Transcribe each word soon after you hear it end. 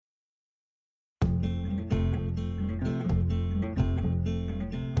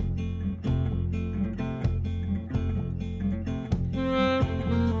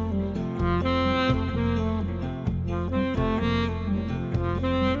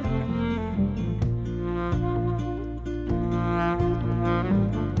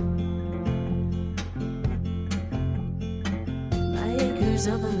wonders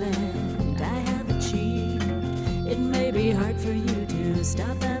of a land I have achieved. It may be hard for you to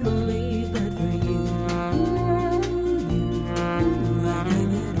stop and believe, but for you, I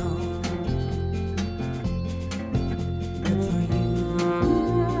give it all. But for you,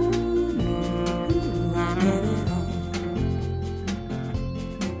 I give it all.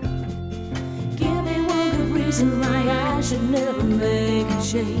 Give me one good reason why I should never make a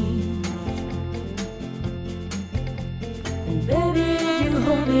change. Baby, if you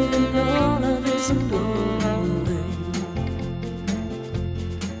hold me, then all of this will go away.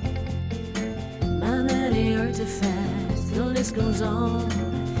 My many artifacts, the list goes on.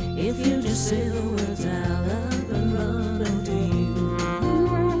 If you just say the words, I'll up and run into you.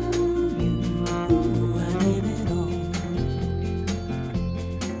 I give it all.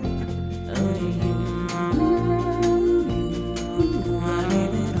 Oh, to you. I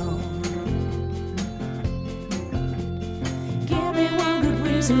give it all. Give me one good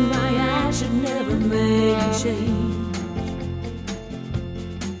reason why I should never make a change.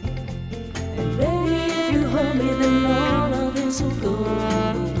 And baby, if you hold me, then all of this will go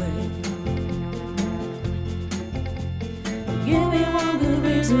away. Give me one good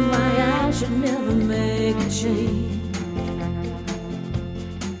reason why I should never make a change.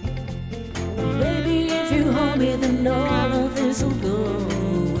 And baby, if you hold me, then all of this will go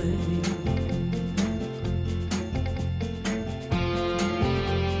away.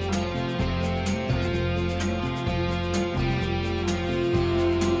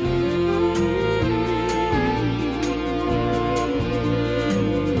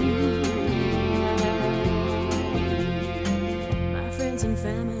 And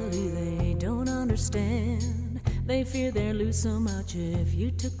family, they don't understand. They fear they'll lose so much if you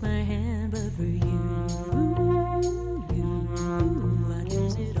took my hand. But for you, I'd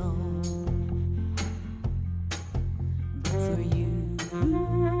lose it all. But for you,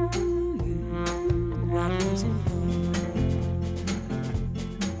 I'd lose it all.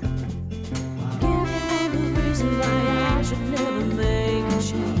 Give me one good reason why I should never make a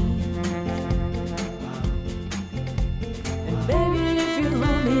change. And baby,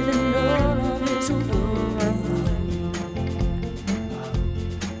 hold me, then all of this will go away.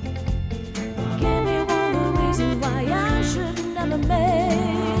 Give me one good reason why I should never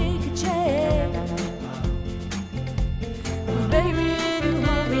make a change. Baby, if you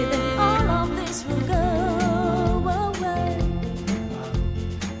hold me, then all of this will go away.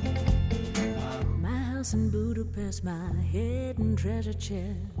 My house in Budapest, my hidden treasure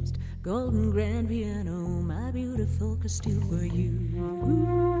chest, golden grand piano, my beautiful Castile for you.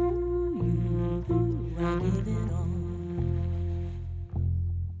 I give it